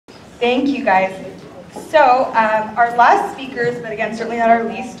Thank you, guys. So our last speakers, but again, certainly not our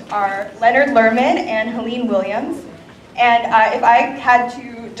least, are Leonard Lehrman and Helene Williams. And if I had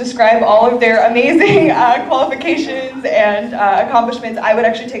to describe all of their amazing qualifications and accomplishments, I would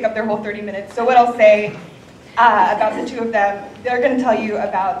actually take up their whole 30 minutes. So what I'll say about the two of them, they're going to tell you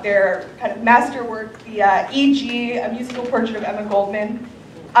about their kind of masterwork, the E.G., A Musical Portrait of Emma Goldman.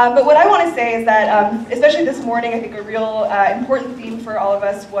 But what I want to say is that, especially this morning, I think a real important theme for all of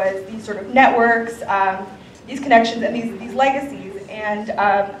us was these sort of networks, these connections, and these legacies. And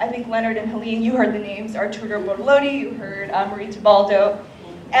I think Leonard and Helene, you heard the names, Arturo Bortolotti, you heard Marie Tebaldo.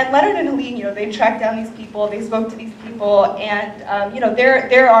 And Leonard and Helene, you know, they tracked down these people, they spoke to these people, and you know, they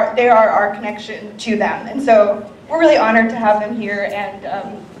are our connection to them. And so we're really honored to have them here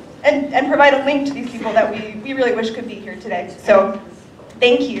and provide a link to these people that we really wish could be here today. So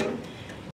thank you.